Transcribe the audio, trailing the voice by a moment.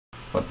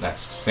What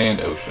next? Sand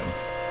Ocean.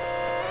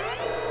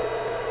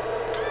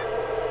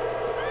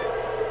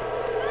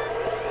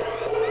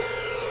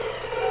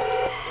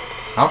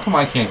 How come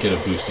I can't get a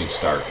boosting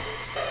start?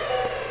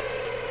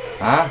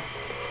 Huh?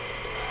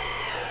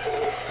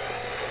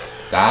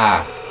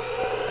 Ah!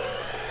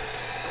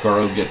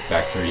 Goro, get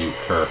back here, you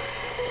cur.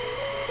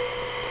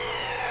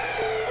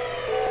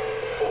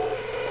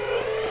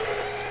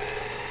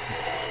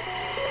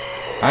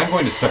 I'm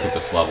going to suck at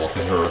this level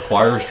because it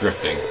requires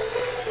drifting.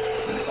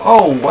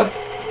 Oh, what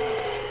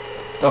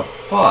the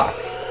fuck?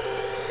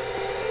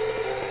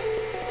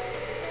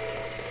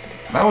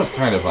 That was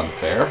kind of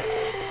unfair.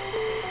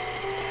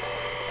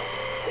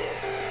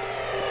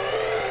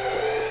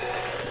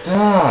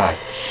 Ah,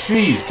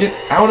 jeez, get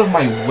out of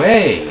my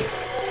way!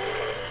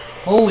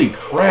 Holy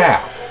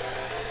crap!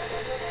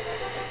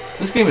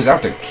 This game is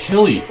out to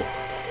kill you.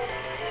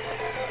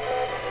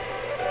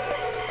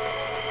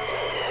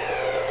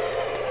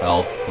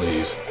 Health,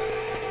 please.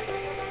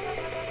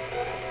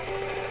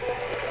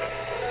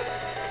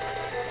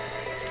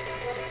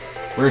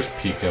 Where's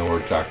Pico or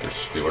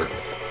Dr.Stewart?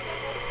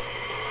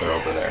 They're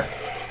over there.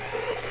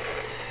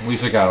 At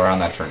least I got around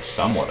that turn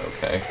somewhat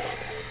okay.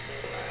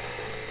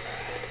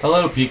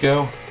 Hello,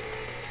 Pico.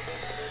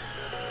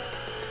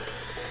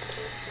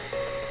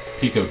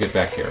 Pico, get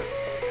back here.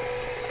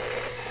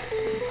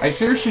 I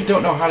seriously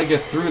don't know how to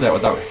get through that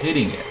without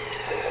hitting it.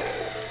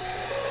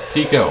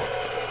 Pico.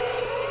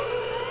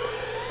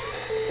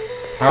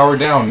 Power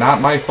down, not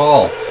my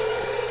fault.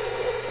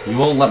 You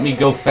won't let me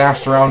go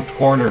fast around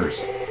corners.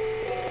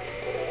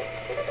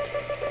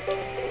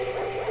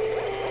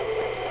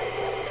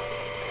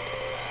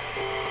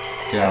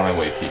 Get out of my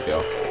way,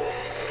 Pico.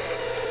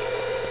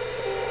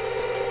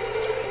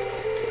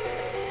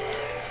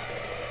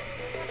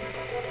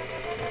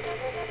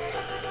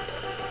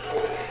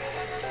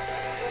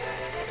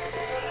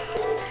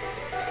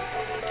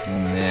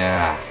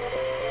 Nah.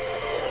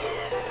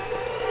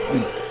 You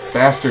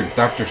bastard,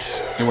 Dr.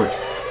 Stewart.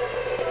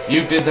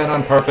 You did that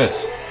on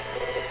purpose.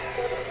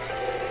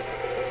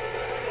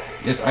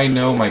 Yes, I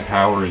know my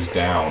power is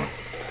down.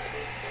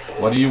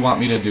 What do you want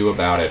me to do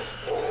about it?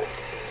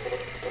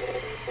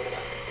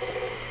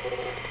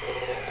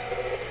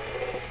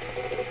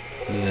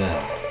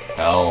 Ugh,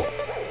 hell.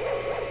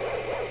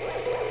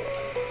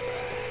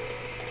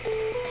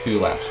 2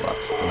 laps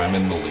left, and I'm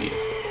in the lead.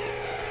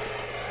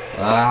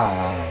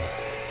 Ah.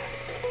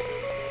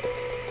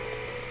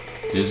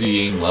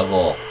 Dizzying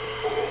level.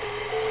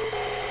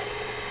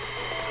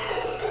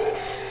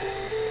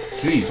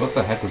 Jeez, what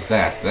the heck was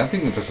that? Did that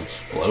thing just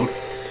explode?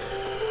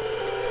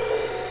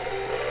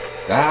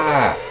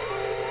 Ah!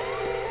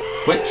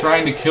 Quit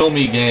trying to kill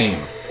me,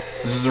 game.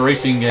 This is a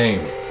racing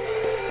game.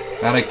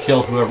 Not a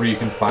kill whoever you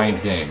can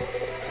find game.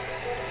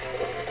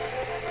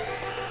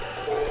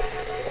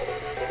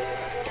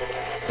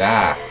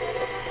 Ah!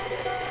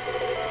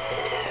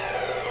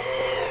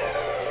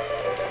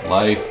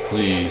 Life,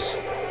 please.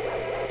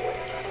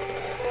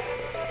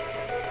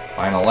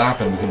 Final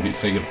lap and we can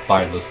say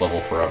goodbye to this level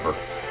forever.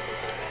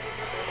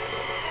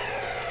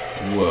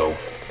 Whoa.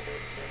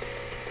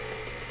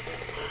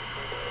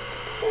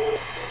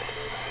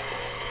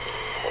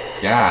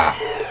 Yeah.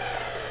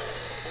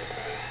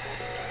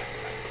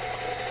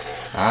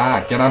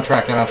 Ah, get on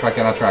track, get on track,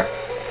 get on track.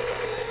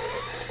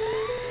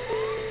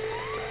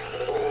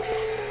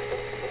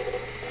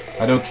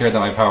 I don't care that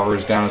my power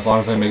is down as long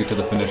as I make it to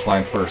the finish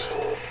line first.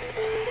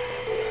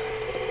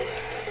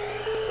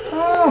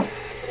 Ah.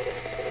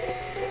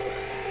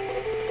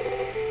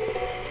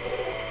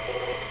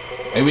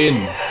 I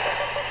win.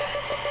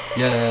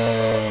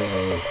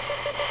 Yay!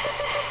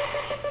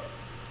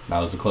 That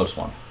was a close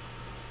one.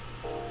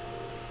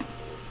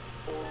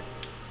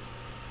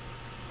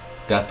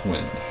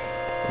 Deathwind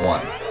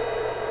 1.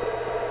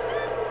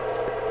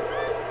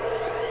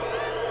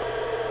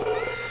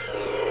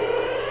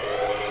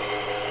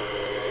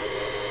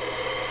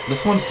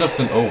 This one's just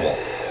an oval.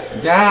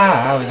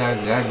 Yeah.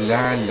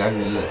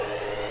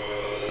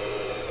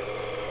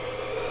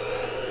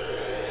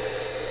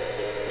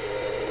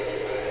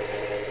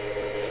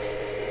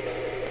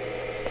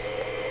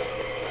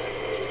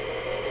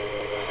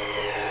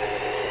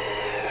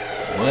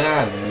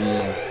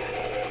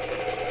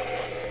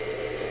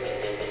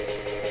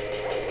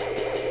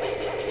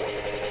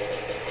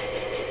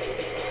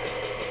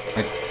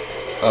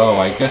 Oh,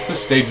 I guess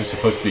this stage is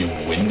supposed to be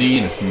windy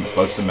and it's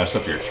supposed to mess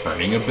up your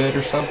turning a bit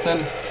or something.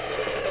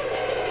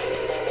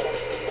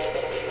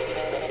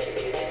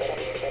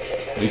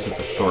 At least it's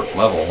a short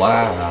level.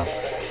 Wow.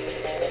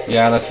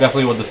 Yeah, that's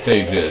definitely what the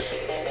stage is.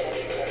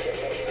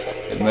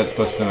 It's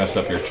supposed to mess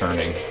up your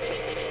turning.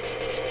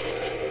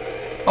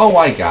 Oh,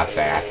 I got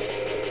that.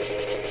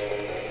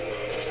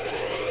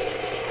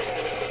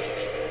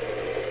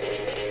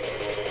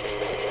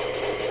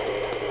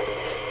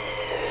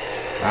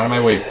 Out of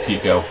my way,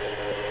 Pico.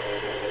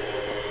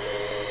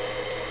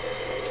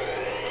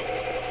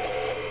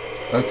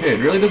 Okay, it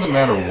really doesn't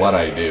matter what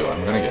I do.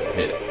 I'm gonna get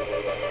hit.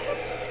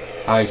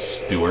 Hi,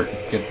 Stewart.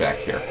 Get back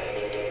here.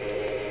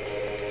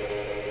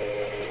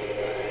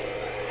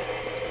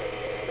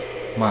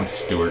 Come on,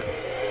 Stewart.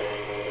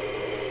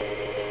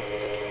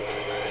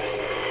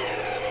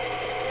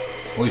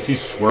 At least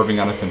he's swerving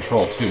out of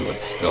control too, but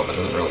still, that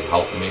doesn't really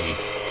help me.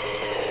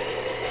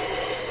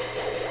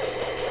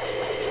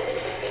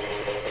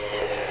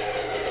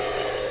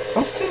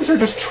 Those things are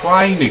just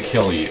trying to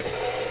kill you.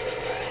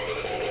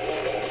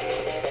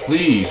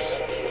 Please,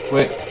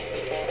 quit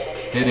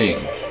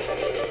hitting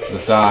the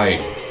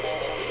side.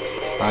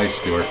 Hi,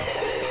 Stewart.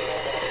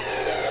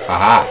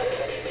 Aha!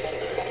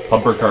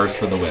 Bumper cars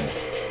for the win.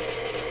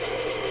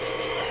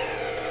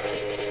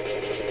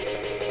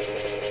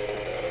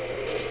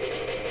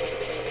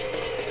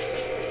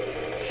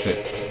 Shit,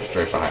 it's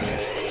right behind me.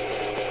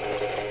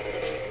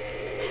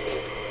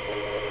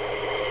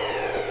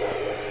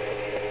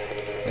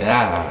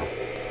 Yeah.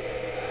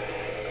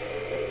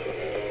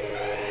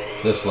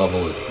 This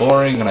level is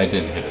boring and I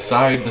didn't hit a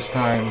side this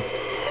time.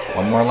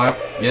 One more lap.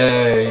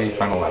 Yay,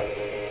 final lap.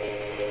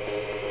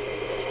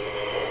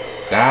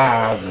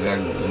 Ah,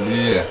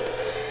 yeah.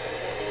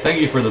 Thank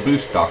you for the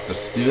boost,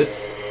 Dr.Stewart.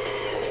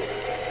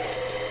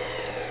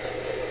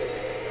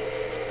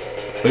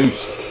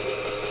 Boost.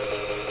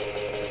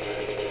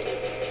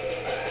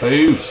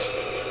 Boost.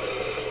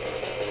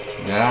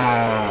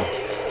 Ah.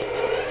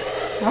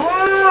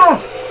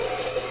 Ah!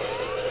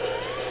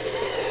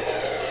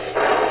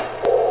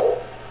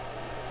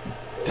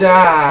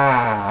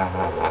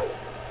 Ah!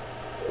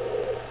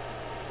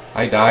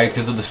 I died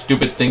because of the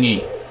stupid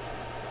thingy.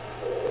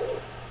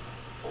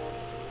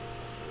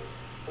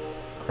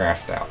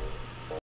 Crashed out.